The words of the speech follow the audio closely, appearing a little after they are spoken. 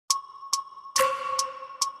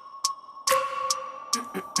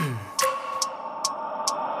I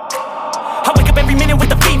wake up every minute with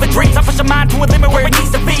the fever dreams. I push my mind to a limit where it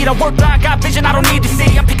needs to feed. I work blind, got vision I don't need to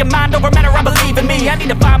see. I'm picking mind over matter, I believe in me. I need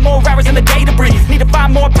to find more hours in the day to breathe. Need to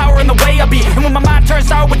find more power in the way I be. And when my mind turns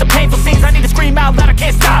sour with the painful scenes, I need to scream out loud, I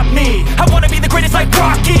can't stop me. I wanna be the greatest like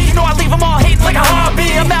Rocky. You know I leave them all hating like a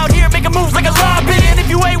hobby. I'm out here making moves like a lobby. And if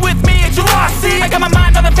you ain't with me, it's your loss, see. I got my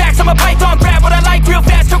mind on the facts, I'm a python, grab what I like real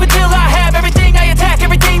fast. Choke until I have everything I attack,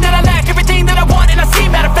 everything that I lack, everything that I want, and I see,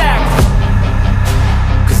 matter of fact.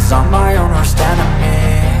 Cause I'm my own worst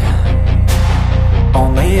enemy,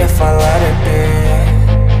 only if I let it be.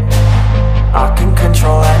 I can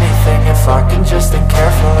control anything if I can just think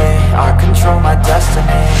carefully. I control my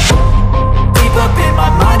destiny. Deep up in my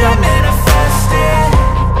mind I manifest it.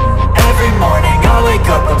 Every morning I wake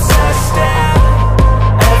up obsessed, and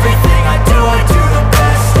everything I do the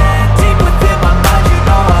best. And deep within my mind you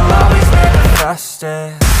know I'll always manifest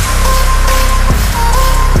it.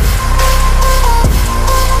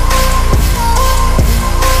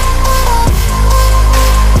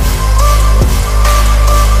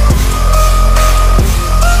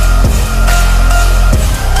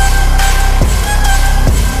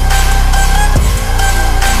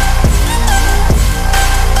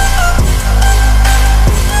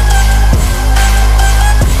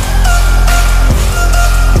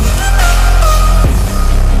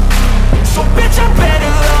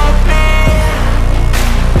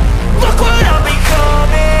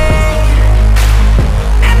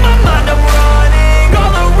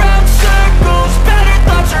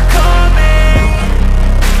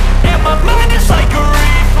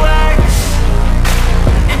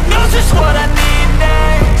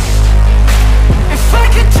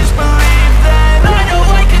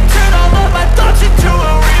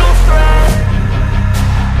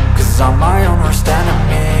 I'm my own worst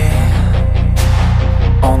enemy,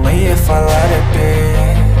 only if I let it be.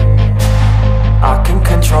 I can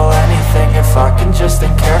control anything if I can just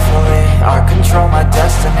think carefully. I control my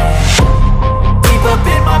destiny. Deep up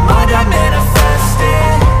in my mind I manifest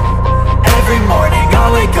it. Every morning I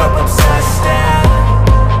wake up obsessed, and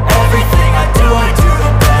everything I do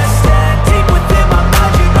the best. And deep within my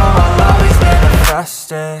mind you know I'll always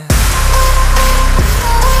manifest it.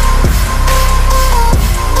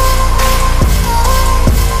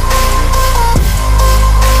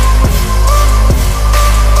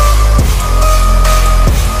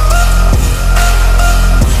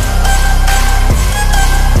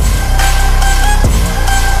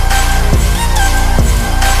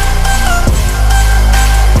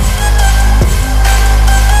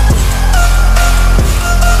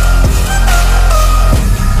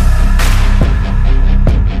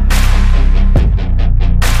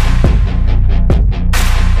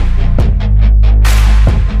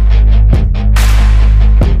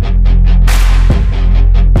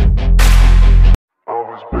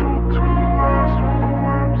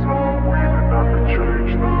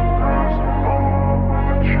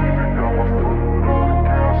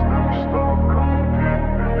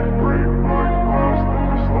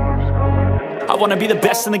 I wanna be the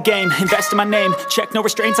best in the game, invest in my name, check no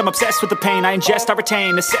restraints, I'm obsessed with the pain. I ingest, I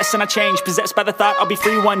retain, assess and I change, possessed by the thought I'll be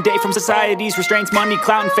free one day from society's restraints. Money,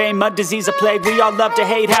 clout and fame, mud, disease, a plague. We all love to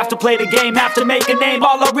hate, have to play the game, have to make a name.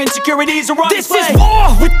 All our insecurities are on display. This is war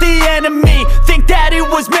with the enemy, think that it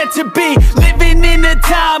was meant to be. Living in a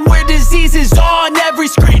time where disease is on every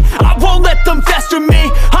screen. I won't let them fester me,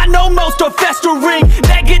 I know most are festering.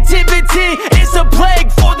 Negativity is a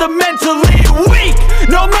plague for the mentally weak.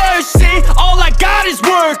 No mercy, all I got is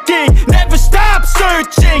working. Never stop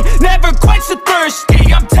searching, never quench the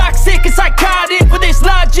thirsty. I'm toxic and psychotic, with this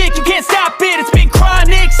logic you can't stop it. It's been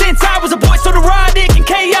chronic since I was a boy, so neurotic and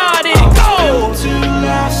chaotic. Built to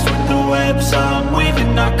last with the webs I'm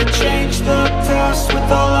weaving. I could change the past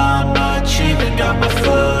with all I'm achieving. Got my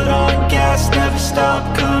foot on gas, never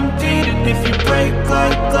stop competing. If you break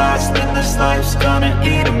like glass, then this life's gonna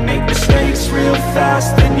eat 'em. Make mistakes real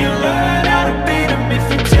fast, then you learn how to beat 'em. If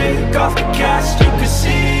you take off the cast, you can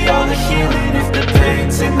see all the healing. If the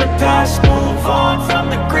pain's in the past, move on from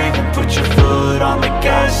the grave and put your foot on the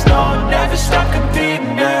gas. No, never stop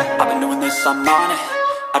competing, yeah. I've been doing this, I'm on it.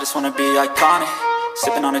 I just wanna be iconic.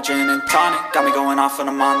 Sipping on a gin and tonic, got me going off when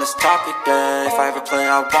I'm on this topic, yeah. If I ever play,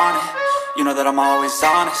 I want it. You know that I'm always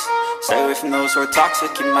honest. Stay away from those who are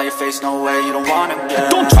toxic. Keep them out your face, no way, you don't want them, yeah.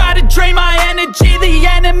 Don't try to drain my energy. The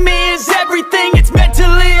enemy is everything. It's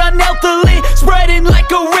mentally, unhealthily, spreading like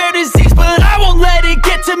a rare disease. But I won't let it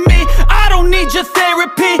get to me. I don't need your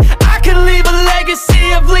therapy. I can leave a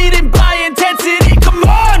legacy of leading by intensity. Come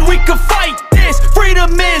on, we can fight this. Freedom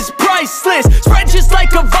is priceless. Spread just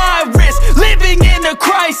like a virus. Living in a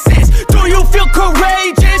crisis. Do you feel courageous?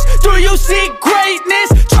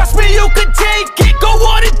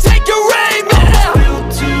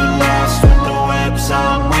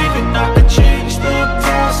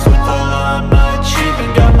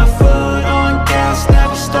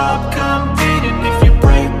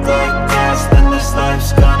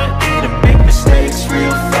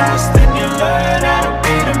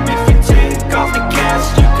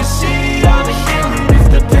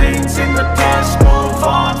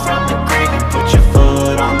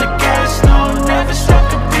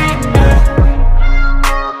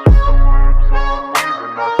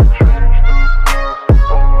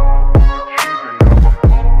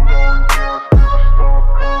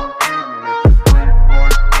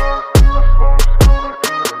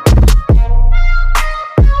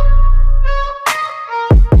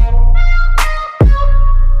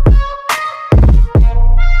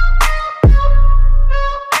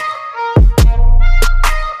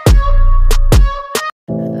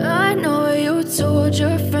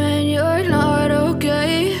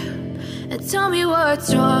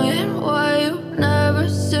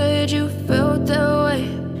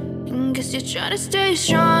 you're trying to stay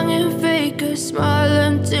strong and fake a smile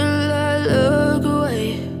until I look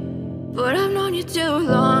away. But I've known you too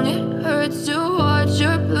long, it hurts to watch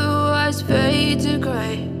your blue eyes fade to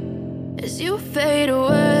gray as you fade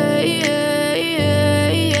away,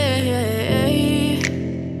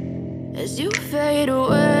 as you fade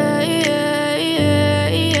away.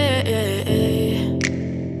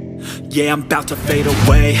 Yeah, I'm about to fade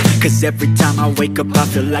away, cause every time I wake up I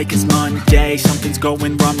feel like it's Monday. Something's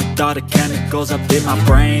going wrong with all the chemicals up in my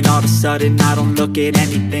brain. All of a sudden I don't look at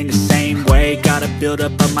anything the same way. Got a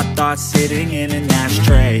buildup of my thoughts sitting in an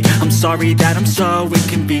ashtray. I'm sorry that I'm so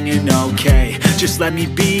inconvenient, okay. Just let me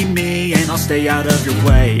be me and I'll stay out of your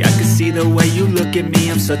way. I can see the way you look at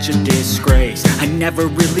me, I'm such a disgrace. I never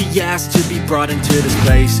really asked to be brought into this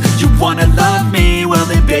place. You wanna love me? Well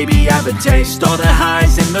then baby I have a taste. All the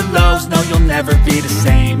highs and the lows, no you'll never be the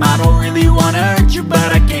same. I don't really wanna hurt you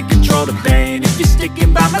but I can't control the pain. If you're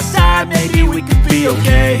sticking by my side maybe we could be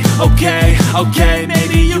okay. Okay,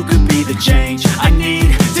 maybe you could be the change I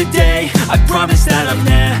need today. I promise that I've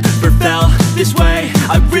never felt this way.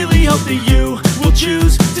 I really hope that you will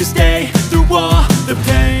choose to stay through all the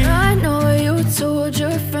pain. I know you told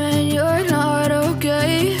your friend you're not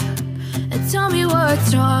okay, and tell me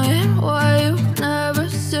what's wrong and why you never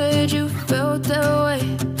said you felt that way.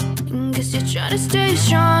 Guess you're trying to stay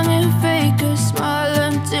strong and fake a smile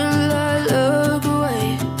until I look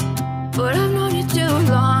away. But I've known you too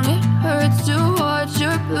long, it hurts to watch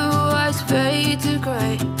your blue eyes fade to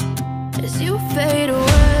gray as you fade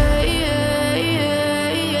away,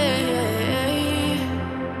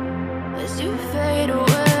 as you fade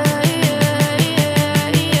away,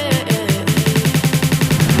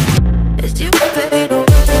 as you fade away.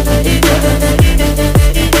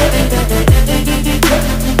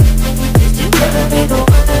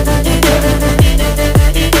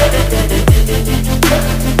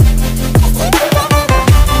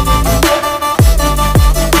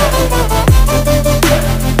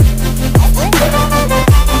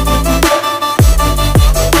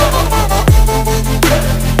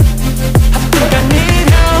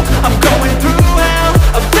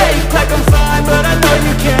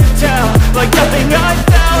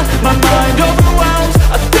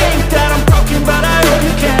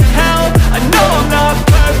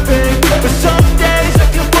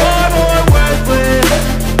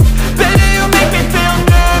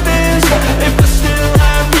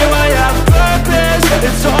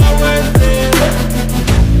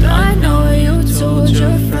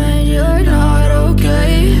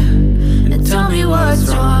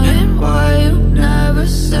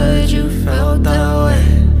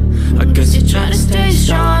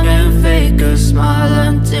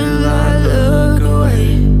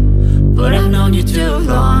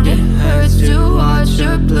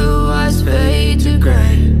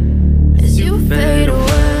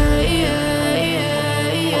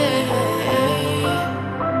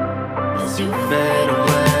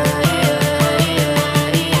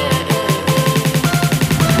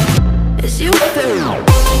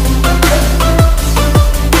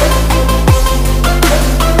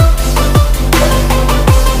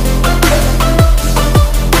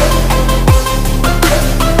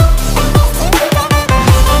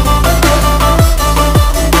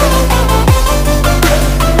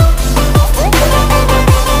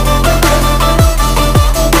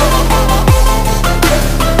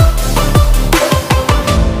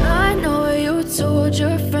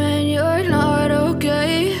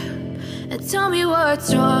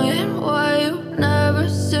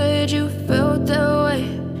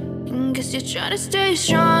 Trying to stay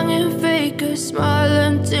strong and fake a smile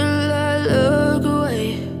until I look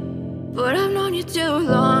away. But I've known you too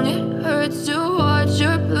long, it hurts to watch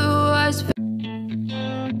your blue eyes fade.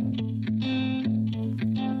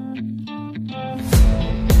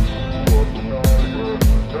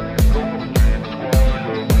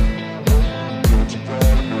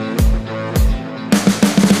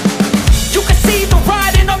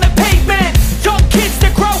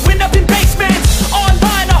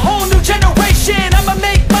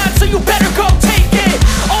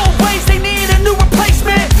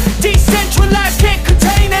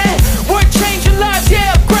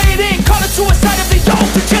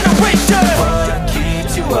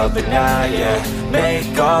 But now, yeah,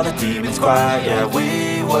 make all the demons quiet. Yeah,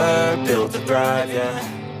 we were built to thrive,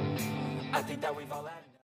 yeah.